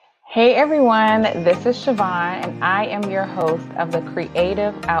Hey everyone, this is Siobhan, and I am your host of the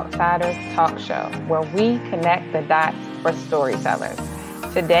Creative Outsiders Talk Show, where we connect the dots for storytellers.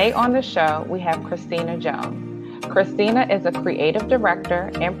 Today on the show, we have Christina Jones. Christina is a creative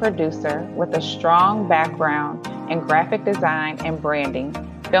director and producer with a strong background in graphic design and branding,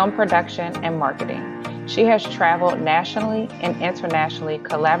 film production, and marketing. She has traveled nationally and internationally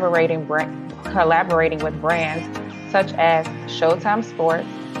collaborating with brands such as Showtime Sports,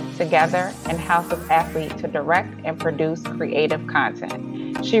 Together, and House of Athlete to direct and produce creative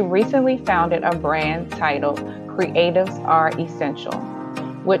content. She recently founded a brand titled Creatives Are Essential,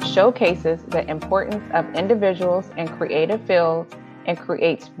 which showcases the importance of individuals in creative fields and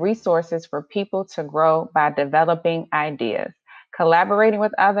creates resources for people to grow by developing ideas, collaborating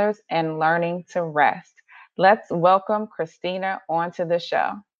with others, and learning to rest. Let's welcome Christina onto the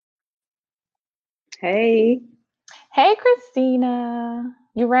show. Hey, Hey, Christina.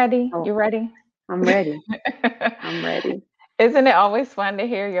 You ready? oh, You ready? I'm ready. I'm ready. Isn't it always fun to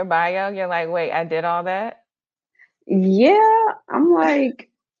hear your bio? You're like, wait, I did all that? Yeah, I'm like,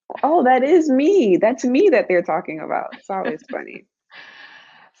 oh, that is me. That's me that they're talking about. It's always funny.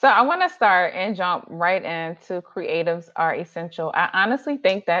 So I want to start and jump right into creatives are essential. I honestly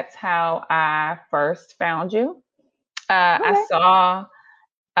think that's how I first found you. I Okay. saw,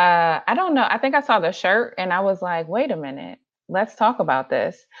 I don't know, I think I saw the shirt and I was like, wait a minute, let's talk about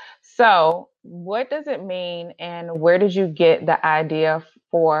this. So, what does it mean and where did you get the idea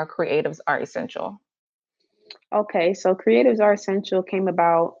for creatives are essential? Okay, so Creatives Are Essential came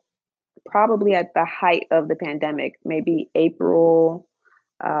about probably at the height of the pandemic, maybe April,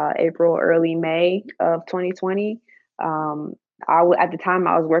 early May of 2020. Um, at the time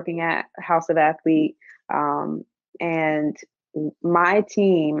I was working at House of Athlete, um, and my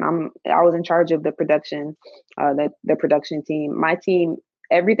team, I was in charge of the production, the production team. My team,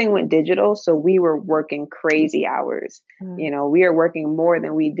 everything went digital, so we were working crazy hours. Mm, We are working more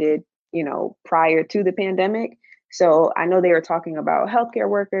than we did, prior to the pandemic. So I know they were talking about healthcare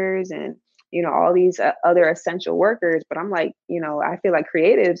workers and all these other essential workers, but I'm like, I feel like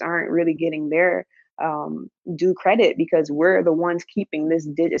creatives aren't really getting their due credit because we're the ones keeping this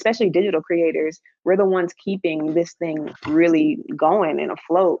especially digital creators, we're the ones keeping this thing really going and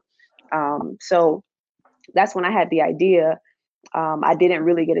afloat. So that's when I had the idea. I didn't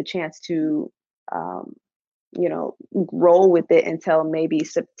really get a chance to um, roll with it until maybe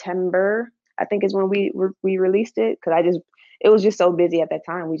September. I think is when we released it because it was just so busy at that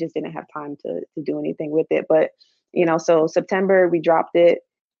time. We just didn't have time to do anything with it. But so September we dropped it,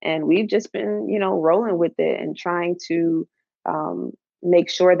 and we've just been rolling with it and trying to um, make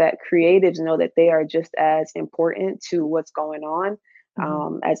sure that creatives know that they are just as important to what's going on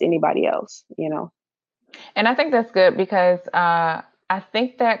mhm. as anybody else. And I think that's good because I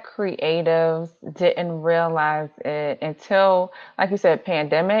think that creatives didn't realize it until, like you said,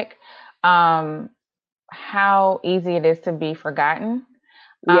 pandemic, um, how easy it is to be forgotten.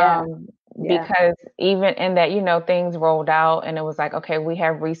 Yeah, Um, yeah, because even in that, things rolled out and it was like, okay, we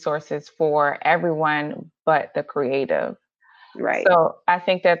have resources for everyone but the creative. right. So I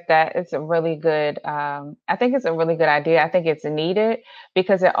think that is a really good. I think it's a really good idea. I think it's needed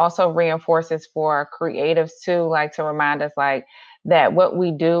because it also reinforces for creatives too, like to remind us like that what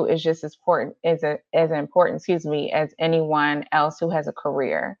we do is just as important as important, excuse me, as anyone else who has a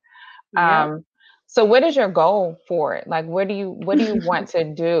career. Yep. Um, so what is your goal for it? Like, what do you want to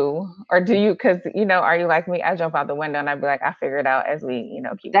do, or do you? Because are you like me? I jump out the window and I'd be like, I figure it out as we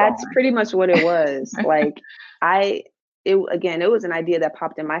keep That's going. pretty much what it was. Like I it was an idea that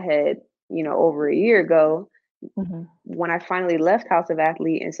popped in my head, over a year ago. Hmm. When I finally left House of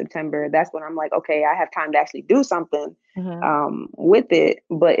Athlete in September, that's when I'm like, okay, I have time to actually do something Hmm. with it.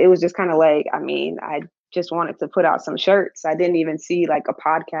 But it was just kind of like, I just wanted to put out some shirts. I didn't even see like a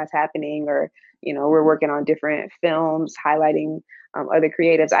podcast happening or, we're working on different films highlighting other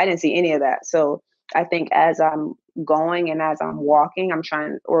creatives. I didn't see any of that. So I think as I'm going and as I'm walking,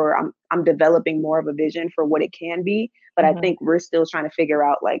 I'm developing more of a vision for what it can be. But I Hmm. think we're still trying to figure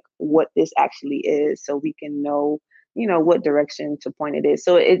out like what this actually is so we can know what direction to point it is.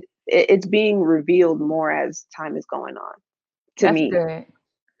 So it's being revealed more as time is going on to That's me. good.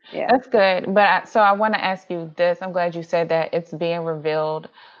 Yeah. That's good. But so I want to ask you this. I'm glad you said that it's being revealed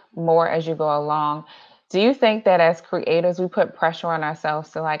more as you go along. Do you think that as creators, we put pressure on ourselves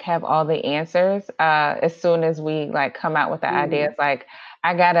to like have all the answers as soon as we like come out with the ideas? Mm, Like,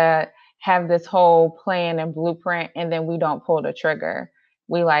 I gotta have this whole plan and blueprint, and then we don't pull the trigger.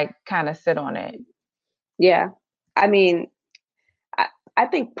 We like kind of sit on it. yeah. I mean, I, I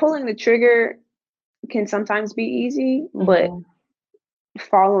think pulling the trigger can sometimes be easy, but Hmm.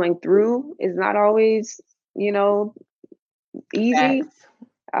 following through is not always, you know, easy. Facts.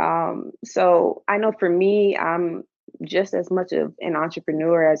 So I know for me, I'm just as much of an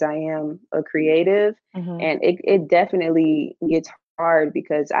entrepreneur as I am a creative. Hmm. And it definitely gets hard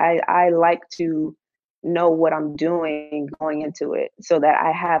because I like to know what I'm doing going into it so that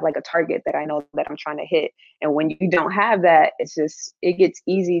I have like a target that I know that I'm trying to hit. And when you don't have that, it gets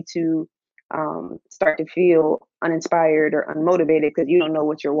easy to start to feel uninspired or unmotivated because you don't know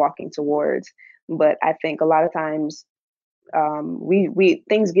what you're walking towards. But I think a lot of times we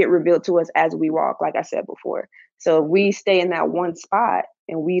things get revealed to us as we walk, like I said before. So if we stay in that one spot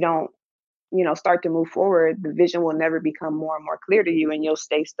and we don't, start to move forward, the vision will never become more and more clear to you, and you'll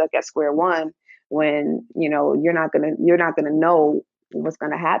stay stuck at square one when you're not gonna know what's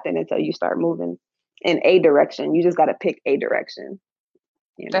gonna happen until you start moving in a direction. You just got to pick a direction,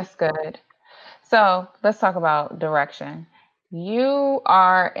 you know. That's good. So let's talk about direction. You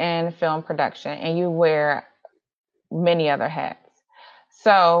are in film production and you wear many other hats.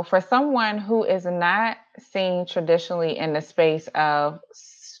 So, for someone who is not seen traditionally in the space of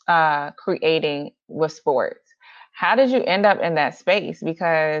creating with sports, how did you end up in that space?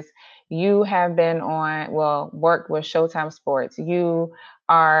 Because you have been on, well, worked with Showtime Sports. You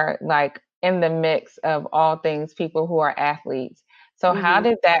are like in the mix of all things people who are athletes. So, how hmm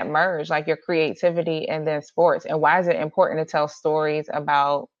did that merge, like your creativity and then sports? And why is it important to tell stories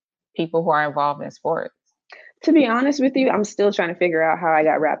about people who are involved in sports? To be honest with you, I'm still trying to figure out how I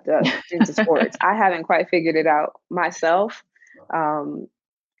got wrapped up into sports. I haven't quite figured it out myself. Um,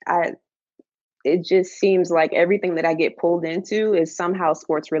 I it just seems like everything that I get pulled into is somehow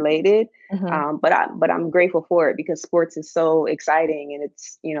sports related. Hmm. But I'm grateful for it because sports is so exciting and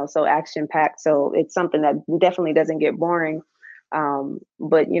it's so action packed. So it's something that definitely doesn't get boring.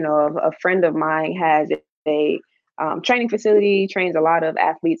 But a friend of mine has a training facility, trains a lot of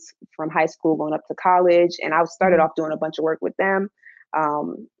athletes from high school going up to college, and I started Hmm. off doing a bunch of work with them.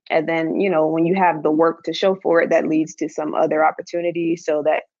 And then when you have the work to show for it, that leads to some other opportunities. So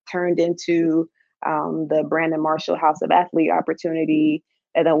that turned into the Brandon Marshall House of Athlete opportunity.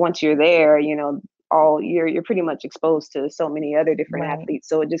 And then once you're there, all you're pretty much exposed to so many other different Right. athletes.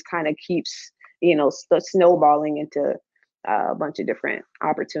 So it just kind of keeps snowballing into a bunch of different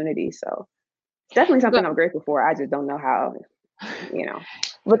opportunities. So it's definitely So, something I'm grateful for. I just don't know how. You know.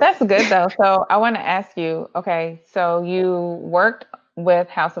 but that's good though. So I want to ask you, okay, so you worked with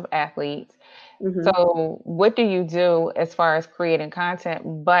House of Athletes. hmm So what do you do as far as creating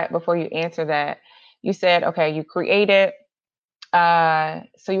content? But before you answer that, you said, okay, you created,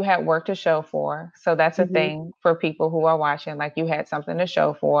 so you had work to show for. So that's a hmm thing for people who are watching, like you had something to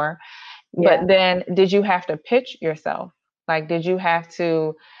show for. Yeah. But then did you have to pitch yourself? Like, did you have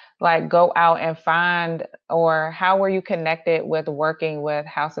to like go out and find, or how were you connected with working with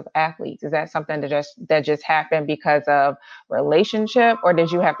House of Athletes? Is that something that just happened because of relationship, or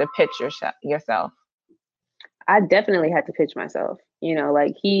did you have to pitch yourself? I definitely had to pitch myself.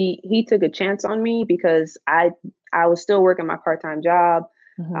 Like he took a chance on me because I was still working my part-time job.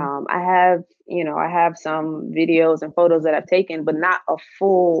 Hmm. I have some videos and photos that I've taken, but not a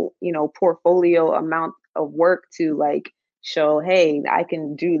full, portfolio amount of work to like show, hey, I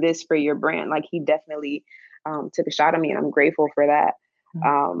can do this for your brand. Like he definitely took a shot at me, and I'm grateful for that.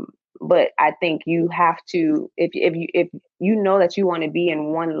 Um, but I think you have to, if you know that you want to be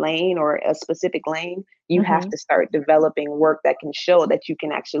in one lane or a specific lane, you have Hmm. to start developing work that can show that you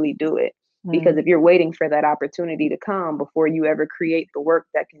can actually do it. Because Hmm. if you're waiting for that opportunity to come before you ever create the work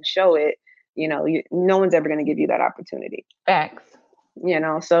that can show it, no one's ever going to give you that opportunity. Facts.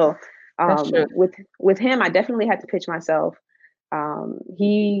 So That's true. with him, I definitely had to pitch myself.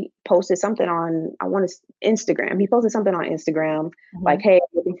 He posted something on, I want to Instagram. He posted something on Instagram like, Hmm. "Hey,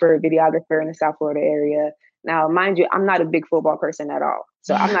 I'm looking for a videographer in the South Florida area." Now, mind you, I'm not a big football person at all,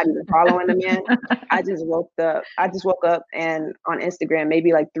 so I'm not even following the man. I just woke up and on Instagram,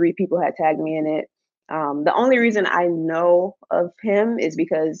 maybe like three people had tagged me in it. The only reason I know of him is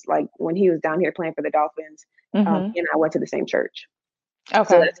because like when he was down here playing for the Dolphins, Hmm. he and I went to the same church.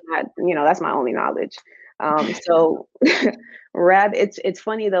 So Okay. that's my only knowledge. So rather it's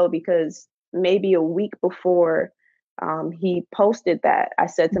funny though because maybe a week before he posted that, I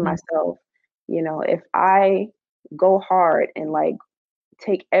said to Hmm. myself, if I go hard and like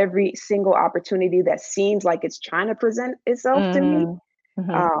take every single opportunity that seems like it's trying to present itself to me, Hmm.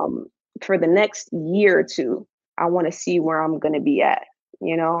 Hmm. um, for the next year or two, I want to see where I'm going to be at,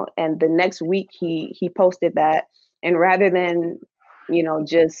 And the next week, he posted that, and rather than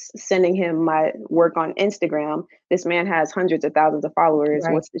just sending him my work on Instagram, this man has hundreds of thousands of followers. Right.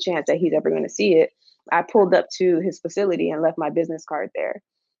 What's the chance that he's ever going to see it? I pulled up to his facility and left my business card there,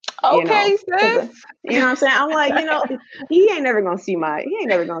 Okay, because sis. you know what I'm saying? I'm like, he ain't never gonna see my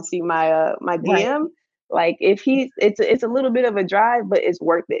Right. DM. Like, if it's a little bit of a drive, but it's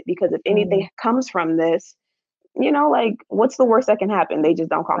worth it, because if Mm, anything comes from this, like, what's the worst that can happen? They just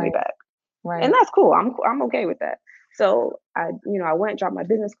don't call me right. back. And Right. that's cool. I'm okay with that. So I went, dropped my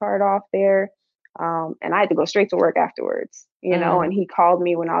business card off there, and I had to go straight to work afterwards. Mm, And he called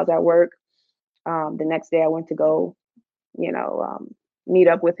me when I was at work. The next day I went to go, meet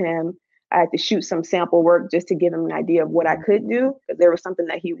up with him. I had to shoot some sample work just to give him an idea of what I mm. could do, because there was something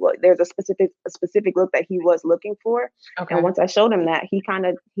that there's a specific look that he was looking for. And Okay. once I showed him that, he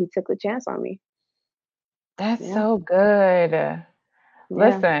took a chance on me. That's Yeah, so good.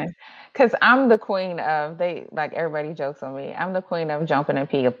 yeah. Listen, because I'm the queen of like everybody jokes on me. I'm the queen of jumping in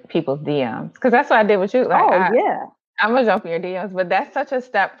people's DMs because that's what I did with you. Like Oh yeah, I'm gonna jump in your DMs, but that's such a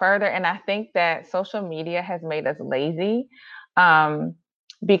step further. And I think that social media has made us lazy, um,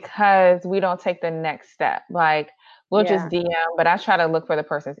 because we don't take the next step. Like we'll just yeah, DM, but I try to look for the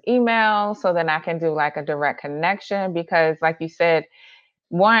person's email so then I can do like a direct connection because, like you said,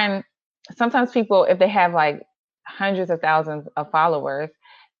 one, sometimes people, if they have like hundreds of thousands of followers,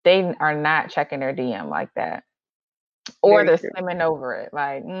 they are not checking their DM like that, or very they're true. skimming over it,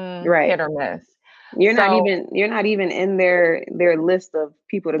 like Right. hit or miss. You're not So even you're not even in their list of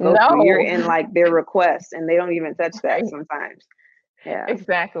people to go through. You're no, in like their requests, and they don't even touch that right, sometimes. Yeah.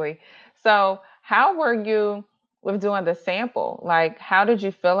 exactly. So how were you with doing the sample? Like, how did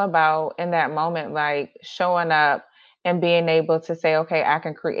you feel about in that moment, like showing up and being able to say, okay, I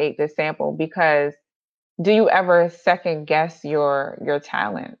can create this sample? Because do you ever second guess your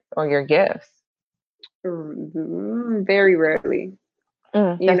talent or your gifts? Very rarely.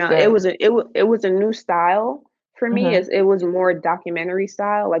 That's It good. was a new style for me. Mhm. It was more documentary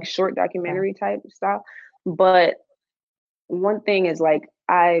style, like short Okay. documentary type style. But one thing is, like,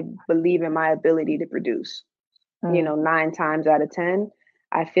 I believe in my ability to produce. Mm, 9 times out of 10,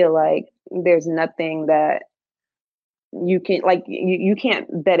 I feel like there's nothing that you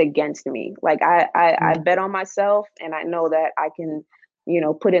can't bet against me. Like, I mm, bet on myself, and I know that I can,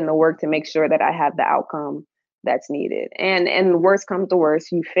 put in the work to make sure that I have the outcome that's needed. And worst comes to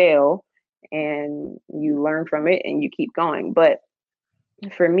worst, you fail and you learn from it and you keep going. But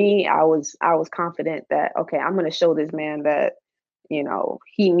for me, I was confident that, okay, I'm going to show this man that,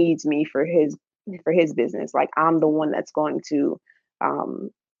 he needs me for his business. Like, I'm the one that's going to um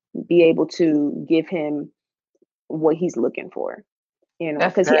be able to give him what he's looking for.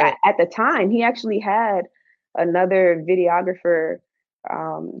 that's Because good. at the time, he actually had another videographer,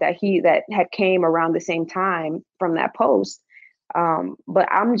 that had came around the same time from that post. But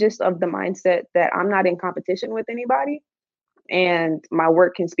I'm just of the mindset that I'm not in competition with anybody, and my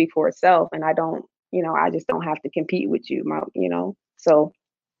work can speak for itself, and I just don't have to compete with you. So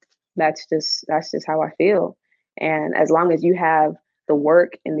that's just how I feel. And as long as you have the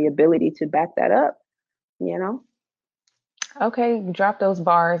work and the ability to back that up, you know. Okay, drop those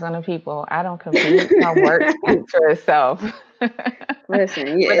bars on the people. I don't compete. My work speaks for itself.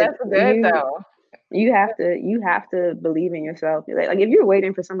 Listen, But that's good though. you have to believe in yourself. Like, if you're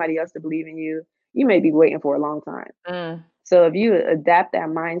waiting for somebody else to believe in you, you may be waiting for a long time. Mm, So if you adapt that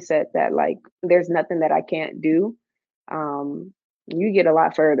mindset that, like, there's nothing that I can't do, um, you get a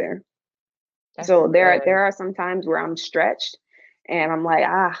lot further. that's So there good. are some times where I'm stretched and I'm like,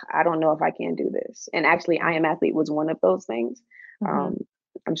 I don't know if I can do this. And actually, I Am Athlete was one of those things. Mm-hmm. Um,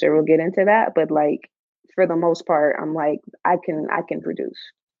 I'm sure we'll get into that, but, like, for the most part, I'm like, I can produce.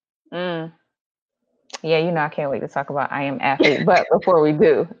 Mm. Yeah, I can't wait to talk about I Am Athlete. But before we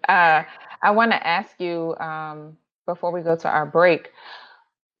do, I want to ask you, before we go to our break,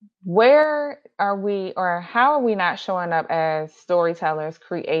 where are we or how are we not showing up as storytellers,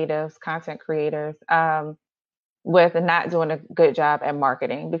 creatives, content creators, with not doing a good job at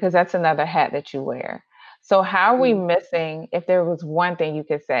marketing? Because that's another hat that you wear. So, how are we Mm. missing, if there was one thing you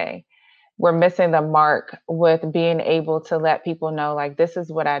could say, we're missing the mark with being able to let people know, like, this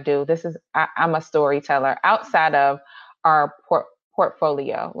is what I do. I'm a storyteller outside of our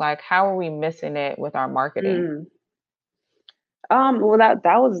portfolio. Like, how are we missing it with our marketing? Mm. Well, that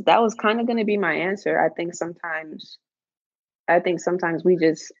was kind of going to be my answer. I think sometimes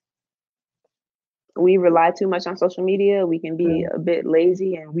we rely too much on social media. We can be Mm, a bit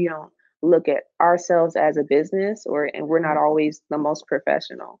lazy, and we don't look at ourselves as a business, and we're not mm, always the most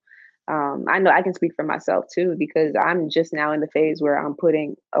professional. I know I can speak for myself too, because I'm just now in the phase where I'm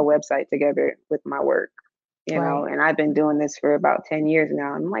putting a website together with my work, right. and I've been doing this for about 10 years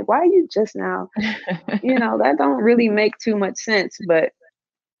now. I'm like, why are you just now? That don't really make too much sense, but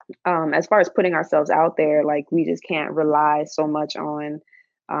as far as putting ourselves out there, like we just can't rely so much on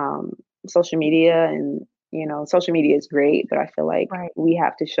um, social media. And social media is great, but I feel like Right. we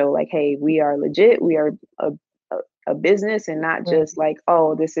have to show like, hey, we are legit, we are a, a business, and not Mm. just like,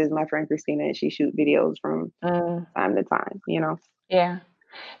 oh, this is my friend Christina and she shoot videos from Mm. time to time. Yeah. And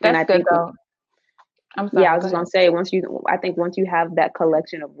That's I good think, though. I'm yeah, I sorry. was Go just ahead. gonna say, I think once you have that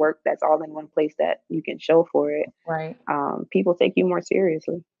collection of work that's all in one place that you can show for it, Right. people take you more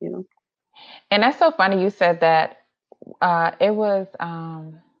seriously. And that's so funny you said that. It was,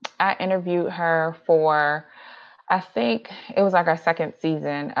 I interviewed her for, I think it was like our second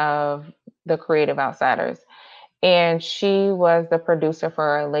season of The Creative Outsiders. And she was the producer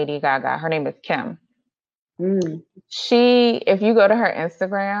for Lady Gaga. Her name is Kim. Mm. If you go to her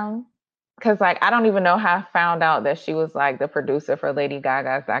Instagram, because like I don't even know how I found out that she was like the producer for Lady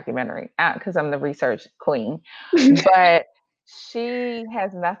Gaga's documentary, because I'm the research queen. But she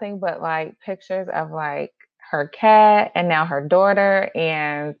has nothing but like pictures of like her cat and now her daughter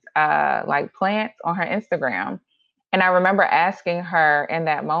and like plants on her Instagram. And I remember asking her in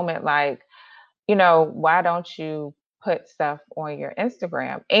that moment, like, why don't you put stuff on your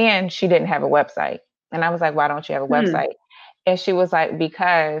Instagram? And she didn't have a website. And I was like, why don't you have a Hmm. website? And she was like,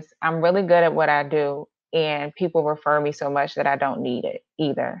 because I'm really good at what I do. And people refer me so much that I don't need it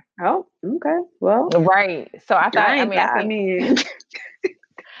either. Oh, okay. Well, Right. So I thought, I mean,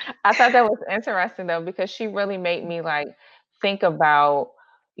 I thought that was interesting though, because she really made me like think about,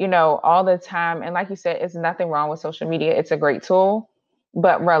 all the time. And like you said, it's nothing wrong with social media. It's a great tool,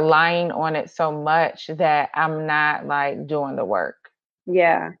 but relying on it so much that I'm not like doing the work.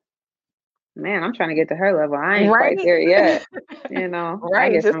 yeah, man, I'm trying to get to her level. I ain't quite Right. there yet. I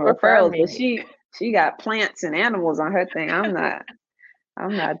Right. get some Just refer referrals, but me. she got plants and animals on her thing. I'm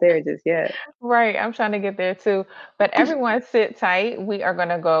not there just yet. Right. I'm trying to get there too. But everyone sit tight. We are going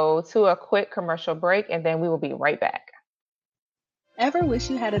to go to a quick commercial break and then we will be right back. Ever wish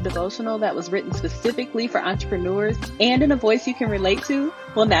you had a devotional that was written specifically for entrepreneurs and in a voice you can relate to?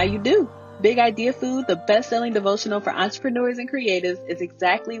 Well, now you do. Big Idea Food, the best-selling devotional for entrepreneurs and creatives, is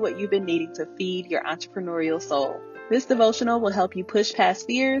exactly what you've been needing to feed your entrepreneurial soul. This devotional will help you push past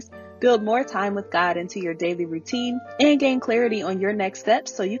fears, build more time with God into your daily routine, and gain clarity on your next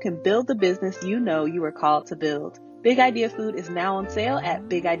steps so you can build the business you know you were called to build. Big Idea Food is now on sale at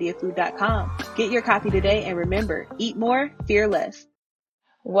bigideafood.com. Get your copy today, and remember, eat more, fear less.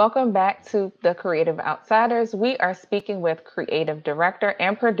 Welcome back to the Creative Outsiders. We are speaking with creative director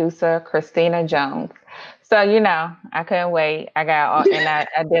and producer Christina Jones. So, I couldn't wait. I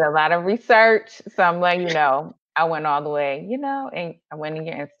did a lot of research. So I'm letting I went all the way, and I went in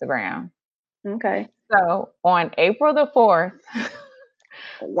your Instagram. Okay. So on April the 4th,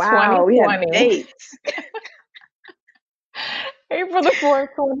 Wow, we have 2020, dates. April the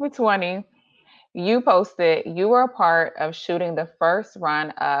 4th, 2020, you posted you were a part of shooting the first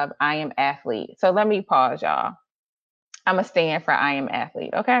run of I Am Athlete. So let me pause, y'all. I'm a stand for I Am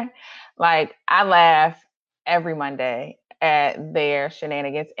Athlete, okay? Like I laugh every Monday at their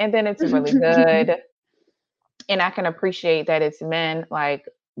shenanigans, and then it's really good. And I can appreciate that it's men like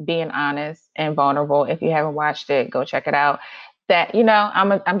being honest and vulnerable. If you haven't watched it, go check it out. That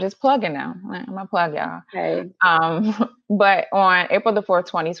I'm just plugging now. I'm gonna plug y'all. Hey. But on April the 4th,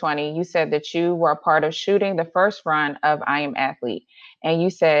 2020, you said that you were a part of shooting the first run of I Am Athlete. And you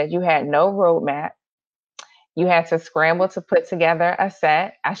said you had no roadmap. You had to scramble to put together a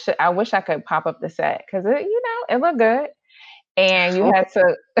set. I wish I could pop up the set because it looked good. And you Okay, had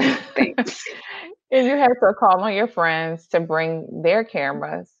to thanks. and you had to call on your friends to bring their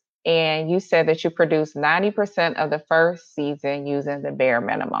cameras. And you said that you produced 90% of the first season using the bare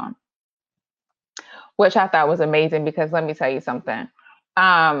minimum, which I thought was amazing because let me tell you something.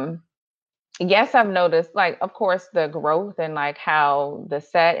 Um, yes, I've noticed, like, of course, the growth and like how the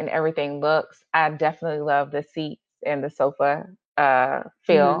set and everything looks. I definitely love the seats and the sofa Hmm.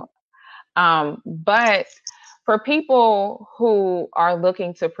 feel. But for people who are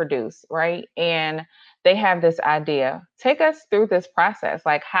looking to produce, right, and they have this idea, take us through this process.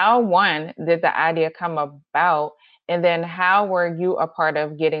 Like, how one did the idea come about, and then how were you a part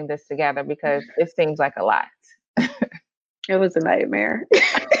of getting this together? Because it seems like a lot. It was a nightmare.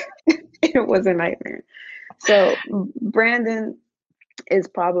 It was a nightmare. So Brandon is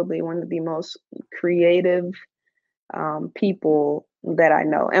probably one of the most creative people that I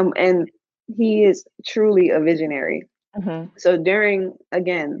know, and he is truly a visionary. Hmm. So during,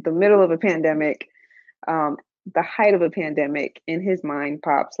 again, the middle of a pandemic, um, the height of a pandemic, in his mind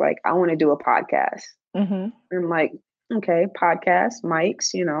pops like, I want to do a podcast. Hmm. I'm like, okay, podcast,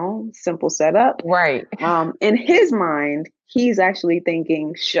 mics, simple setup. Right. In his mind, he's actually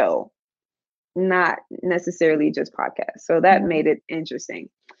thinking show, not necessarily just podcast. So that made it interesting.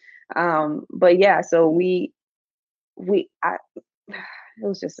 But yeah, so I, it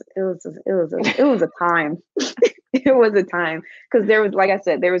was just, it was a time. It was a time because there was, like I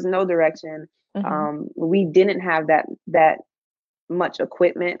said, there was no direction. We didn't have that much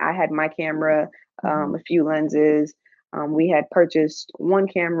equipment. I had my camera, a few lenses. We had purchased one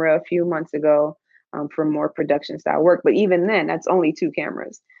camera a few months ago for more production style work. But even then, that's only two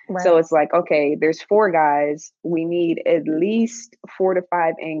cameras. Right. So it's like, okay, there's four guys. We need at least 4 to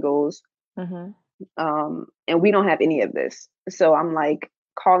 5 angles. And we don't have any of this. So I'm like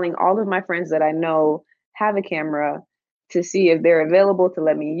calling all of my friends that I know have a camera to see if they're available to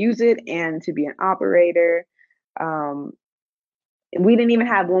let me use it and to be an operator. We didn't even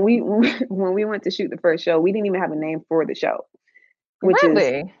have when we went to shoot the first show, we didn't even have a name for the show, which is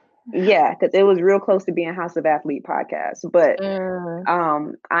Really? yeah, because it was real close to being House of Athlete podcast. But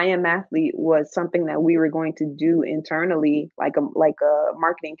I Am Athlete was something that we were going to do internally, like a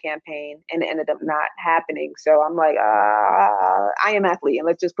marketing campaign, and it ended up not happening. So I'm like, I Am Athlete, and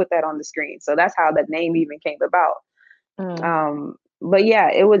let's just put that on the screen. So that's how that name even came about. But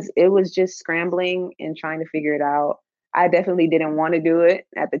yeah, it was just scrambling and trying to figure it out. I definitely didn't want to do it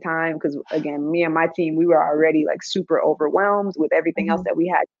at the time because, again, me and my team, we were already like super overwhelmed with everything else that we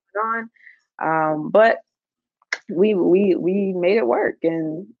had going on. But we made it work,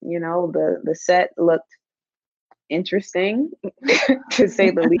 and you know, the set looked interesting to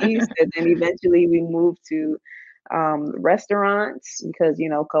say the least. And then eventually we moved to restaurants because, you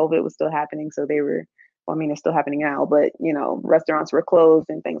know, COVID was still happening, so they were. Well, I mean, it's still happening now, but you know, restaurants were closed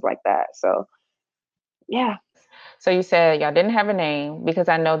and things like that. So yeah. So you said y'all didn't have a name, because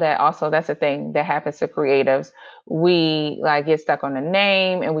I know that also that's a thing that happens to creatives. We like get stuck on the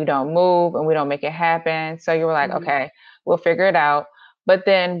name and we don't move and we don't make it happen. So you were like, okay, we'll figure it out. But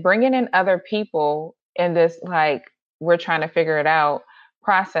then bringing in other people in this, like, we're trying to figure it out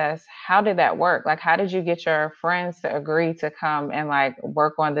process, how did that work? Like, how did you get your friends to agree to come and like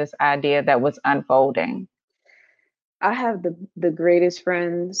work on this idea that was unfolding? I have the greatest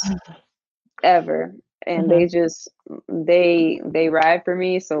friends ever, and they ride for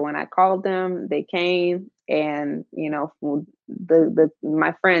me. So when I called them, they came, and you know, the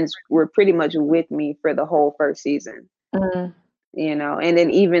my friends were pretty much with me for the whole first season. You know, and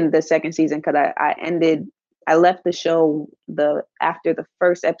then even the second season, because I left the show after the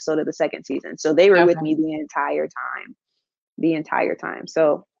first episode of the second season, so they were with me the entire time.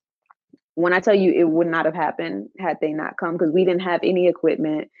 So when I tell you, it would not have happened had they not come, because we didn't have any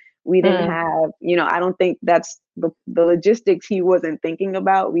equipment. We didn't have, you know, I don't think that's the logistics he wasn't thinking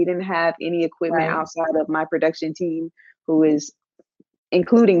about. We didn't have any equipment outside of my production team, who is,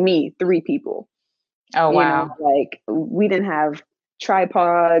 including me, 3 people. Oh, you know, wow. like we didn't have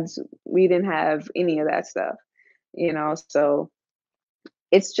tripods. We didn't have any of that stuff, you know, so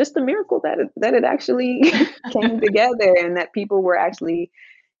it's just a miracle that it actually came together, and that people were actually,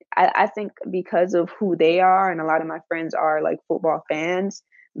 I think because of who they are, and a lot of my friends are like football fans,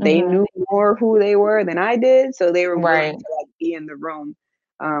 they knew more who they were than I did, so they were willing to like be in the room.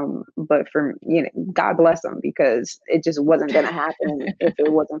 But for, you know, God bless them, because it just wasn't going to happen if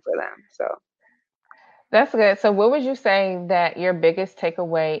it wasn't for them. So That's good. So what would you say that your biggest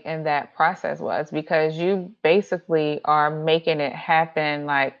takeaway in that process was? Because you basically are making it happen,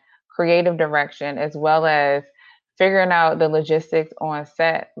 like creative direction, as well as figuring out the logistics on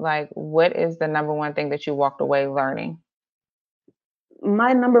set. Like, what is the number one thing that you walked away learning?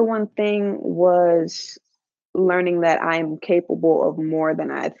 my number one thing was learning that I'm capable of more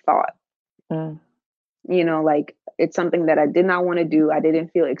than I thought. You know, like, it's something that I did not want to do. I didn't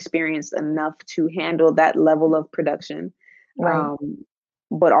feel experienced enough to handle that level of production. Right.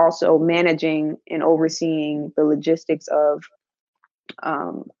 But also managing and overseeing the logistics of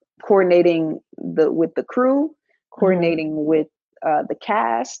coordinating with the crew, coordinating with the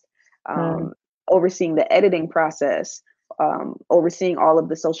cast, overseeing the editing process, overseeing all of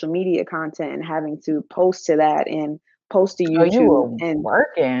the social media content and having to post to that and post to Oh, you YouTube. were And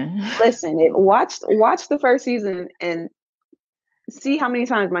working. listen, watch the first season and see how many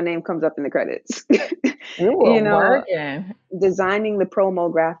times my name comes up in the credits. You were You know, working. designing the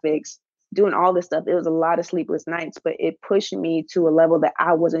promo graphics, doing all this stuff. It was a lot of sleepless nights, but it pushed me to a level that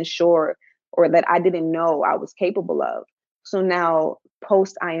I wasn't sure, or that I didn't know I was capable of. So now,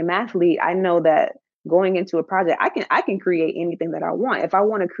 post I Am Athlete, I know that going into a project, I can create anything that I want. If I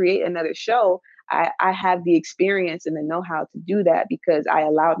want to create another show, I have the experience and the know-how to do that, because I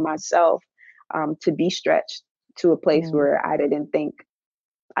allowed myself to be stretched to a place where I didn't think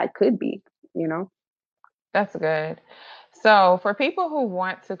I could be, you know? That's good. So for people who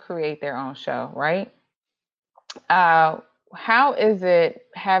want to create their own show, right? Uh, how is it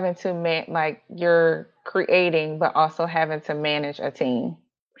having to like you're creating, but also having to manage a team?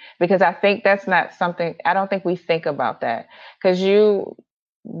 Because I think that's not something, I don't think we think about that. Because you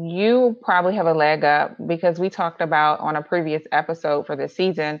probably have a leg up because we talked about on a previous episode for this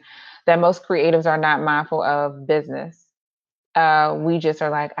season that most creatives are not mindful of business. We just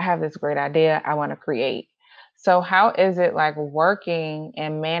are like, I have this great idea, I want to create. So how is it like working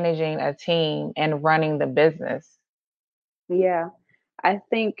and managing a team and running the business? Yeah, I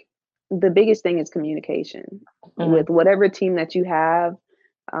think the biggest thing is communication Hmm. with whatever team that you have.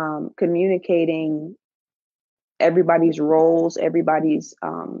 Communicating everybody's roles, everybody's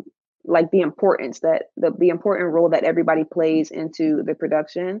like the importance that the important role that everybody plays into the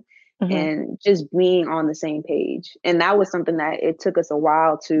production, Hmm. and just being on the same page. And that was something that it took us a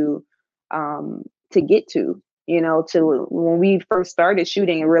while to get to, to when we first started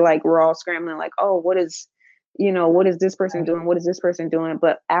shooting and we're all scrambling like, oh, what is this person Right. doing? What is this person doing?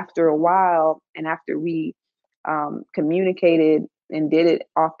 But after a while, and after we communicated and did it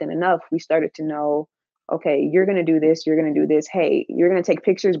often enough, we started to know, okay, you're going to do this, you're going to do this. Hey, you're going to take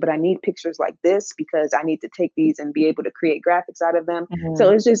pictures, but I need pictures like this because I need to take these and be able to create graphics out of them. So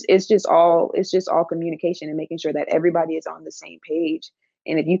Hmm. it's just all communication and making sure that everybody is on the same page.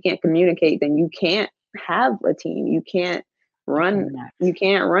 And if you can't communicate, then you can't have a team. You Run cannot. you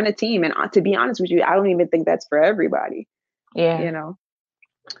can't run a team. And to be honest with you, I don't even think that's for everybody, Yeah, you know.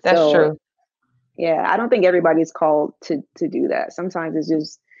 that's So true. yeah, I don't think everybody's called to do that. Sometimes it's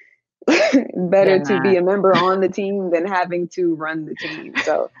just They're better to be not. a member on the team than having to run the team.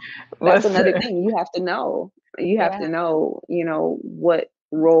 So that's another Listen, thing you have to know. You have yeah. to know, what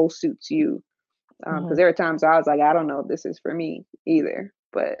role suits you. Because Hmm. there are times I was like, I don't know if this is for me either.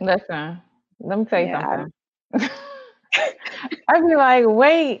 But Listen, let me tell you yeah, something. I'd be like,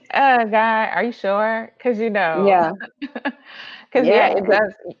 wait, guy, are you sure? Because yeah, because yeah, yeah, it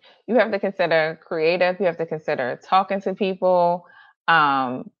does. You have to consider creative. You have to consider talking to people,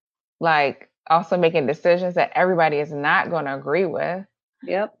 um, like also making decisions that everybody is not going to agree with,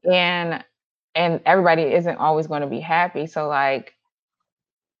 yep, and everybody isn't always going to be happy. So like,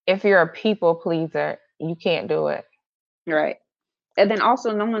 if you're a people pleaser, you can't do it. right. And then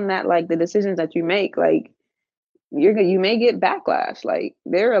also knowing that like the decisions that you make, like you may get backlash. Like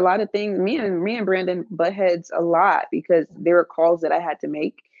there are a lot of things. Me and Brandon butt heads a lot because there were calls that I had to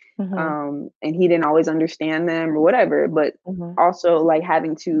make, Hmm. and he didn't always understand them or whatever. But Hmm. also like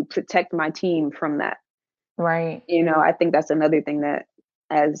having to protect my team from that. Right. I think that's another thing that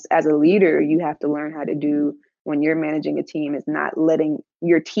as a leader you have to learn how to do when you're managing a team, is not letting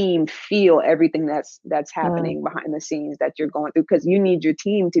your team feel everything that's Mm, happening behind the scenes that you're going through, because you need your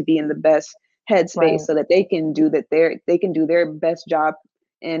team to be in the best headspace right. so that they can do their best job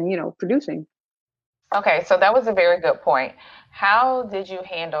in producing. Okay, so that was a very good point. How did you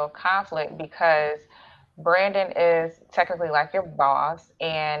handle conflict? Because Brandon is technically like your boss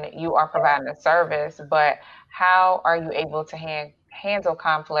and you are providing a service, but how are you able to handle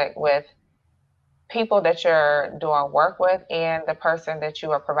conflict with people that you're doing work with and the person that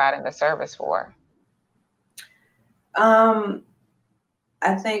you are providing the service for? Um,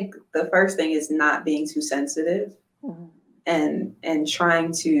 I think the first thing is not being too sensitive Mhm. and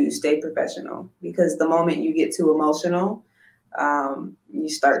trying to stay professional, because the moment you get too emotional, you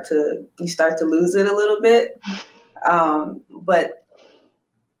start to lose it a little bit. But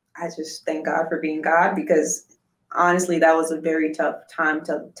I just thank God for being God, because honestly, that was a very tough time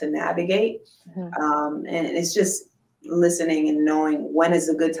to navigate. Mhm. And it's just listening and knowing when is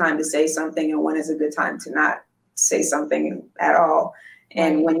a good time to say something and when is a good time to not say something at all.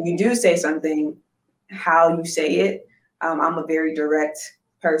 And Right. when you do say something, how you say it. I'm a very direct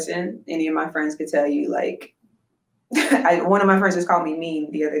person. Any of my friends could tell you, like, one of my friends just called me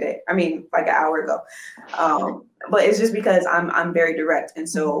mean the other day. I mean, like an hour ago. But it's just because I'm very direct, and Mhm.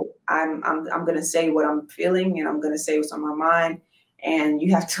 so I'm gonna say what I'm feeling, and I'm gonna say what's on my mind. And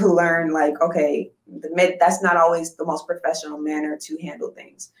you have to learn, like, okay, that's not always the most professional manner to handle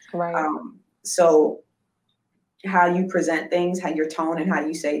things. Right. So how you present things, how your tone and how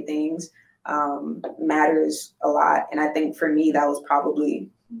you say things matters a lot. And I think for me, that was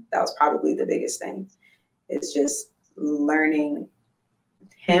probably the biggest thing. It's just learning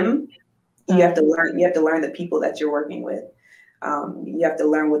him. Mm. You have to learn the people that you're working with. You have to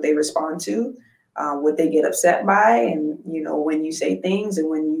learn what they respond to, what they get upset by, and when you say things and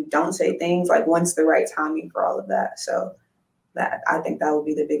when you don't say things, like when's the right timing for all of that. So that, I think, that would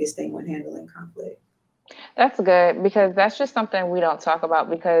be the biggest thing when handling conflict. That's good because that's just something we don't talk about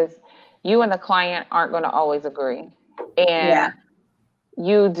because you and the client aren't going to always agree. And Yeah.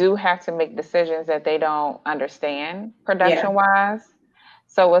 you do have to make decisions that they don't understand Yeah. production wise.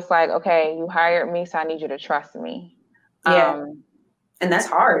 So it's like, okay, you hired me, so I need you to trust me. Yeah. And that's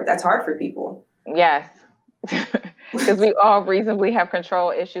hard. That's hard for people. Yes. Because we all reasonably have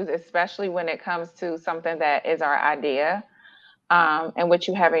control issues, especially when it comes to something that is our idea, and what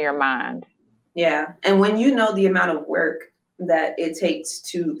you have in your mind. Yeah. And when you know the amount of work that it takes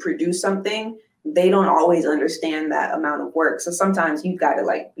to produce something, they don't always understand that amount of work. So sometimes you got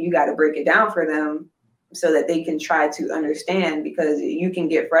to break it down for them so that they can try to understand, because you can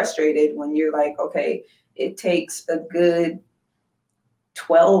get frustrated when you're like, okay, it takes a good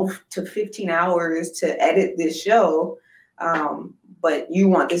 12 to 15 hours to edit this show. But you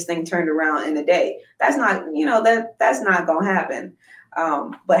want this thing turned around in a day. That's not, that's not going to happen.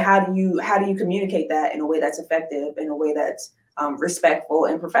 But how do you communicate that in a way that's effective, in a way that's respectful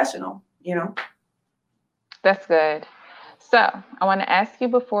and professional? That's good. So I want to ask you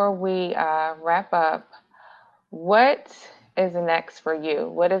before we wrap up, what is next for you?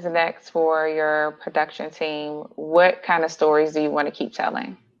 What is next for your production team? What kind of stories do you want to keep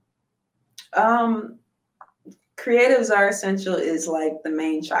telling? Creatives Are Essential is like the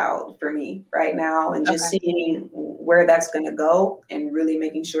main child for me right now, and just seeing where that's going to go, and really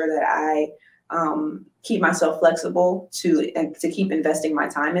making sure that I keep myself flexible to keep investing my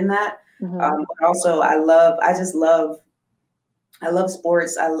time in that. But also, I love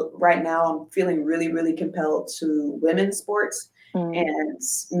sports. Right now I'm feeling really, really compelled to women's sports, and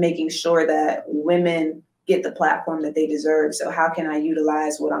making sure that women get the platform that they deserve. So how can I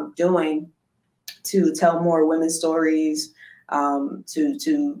utilize what I'm doing to tell more women's stories,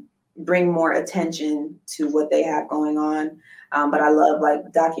 to bring more attention to what they have going on. But I love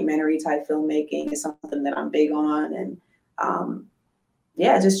like documentary type filmmaking is something that I'm big on. And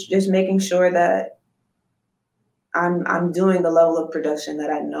just making sure that I'm doing the level of production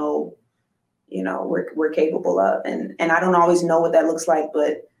that I know, we're capable of. And I don't always know what that looks like,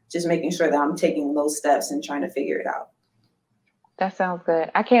 but just making sure that I'm taking those steps and trying to figure it out. That sounds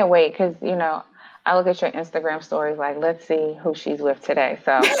good. I can't wait because, I look at your Instagram stories like, let's see who she's with today.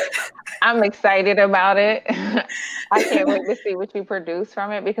 So I'm excited about it. I can't wait to see what you produce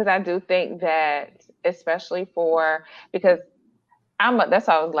from it, because I do think that, especially because that's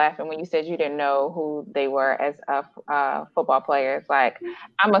why I was laughing when you said you didn't know who they were as football players. Like,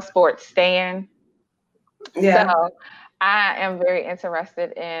 I'm a sports stan. Yeah. So I am very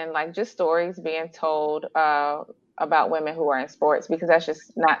interested in like just stories being told about women who are in sports, because that's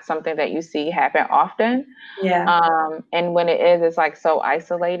just not something that you see happen often. Yeah. And when it is, it's like so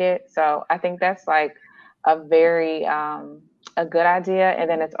isolated. So I think that's like a very a good idea. And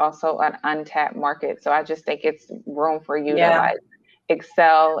then it's also an untapped market. So I just think it's room for you to like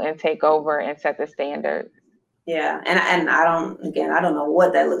excel and take over and set the standard. Yeah. And I don't know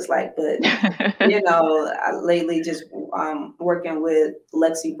what that looks like, but lately just working with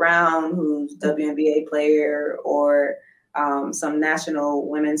Lexi Brown, who's WNBA player, or some national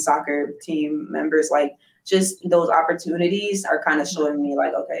women's soccer team members, like just those opportunities are kind of showing me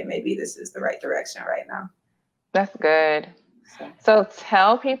like, okay, maybe this is the right direction right now. That's good. So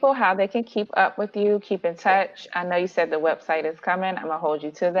tell people how they can keep up with you, keep in touch. I know you said the website is coming. I'm going to hold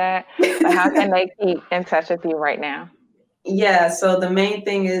you to that. But how can they keep in touch with you right now? Yeah, so the main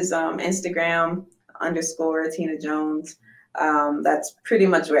thing is Instagram _ Tina Jones. That's pretty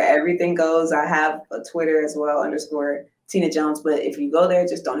much where everything goes. I have a Twitter as well _ Tina Jones. But if you go there,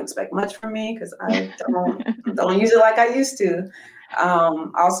 just don't expect much from me, because I don't use it like I used to.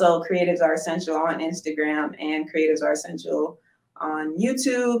 Also, Creatives Are Essential on Instagram, and Creatives Are Essential on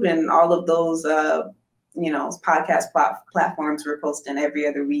YouTube, and all of those podcast platforms. We're posting every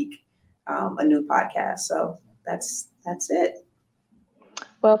other week a new podcast. So that's it.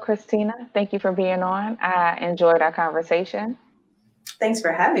 Well, Christina, thank you for being on. I enjoyed our conversation. Thanks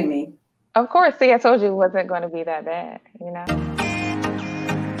for having me. Of course. See, I told you it wasn't going to be that bad,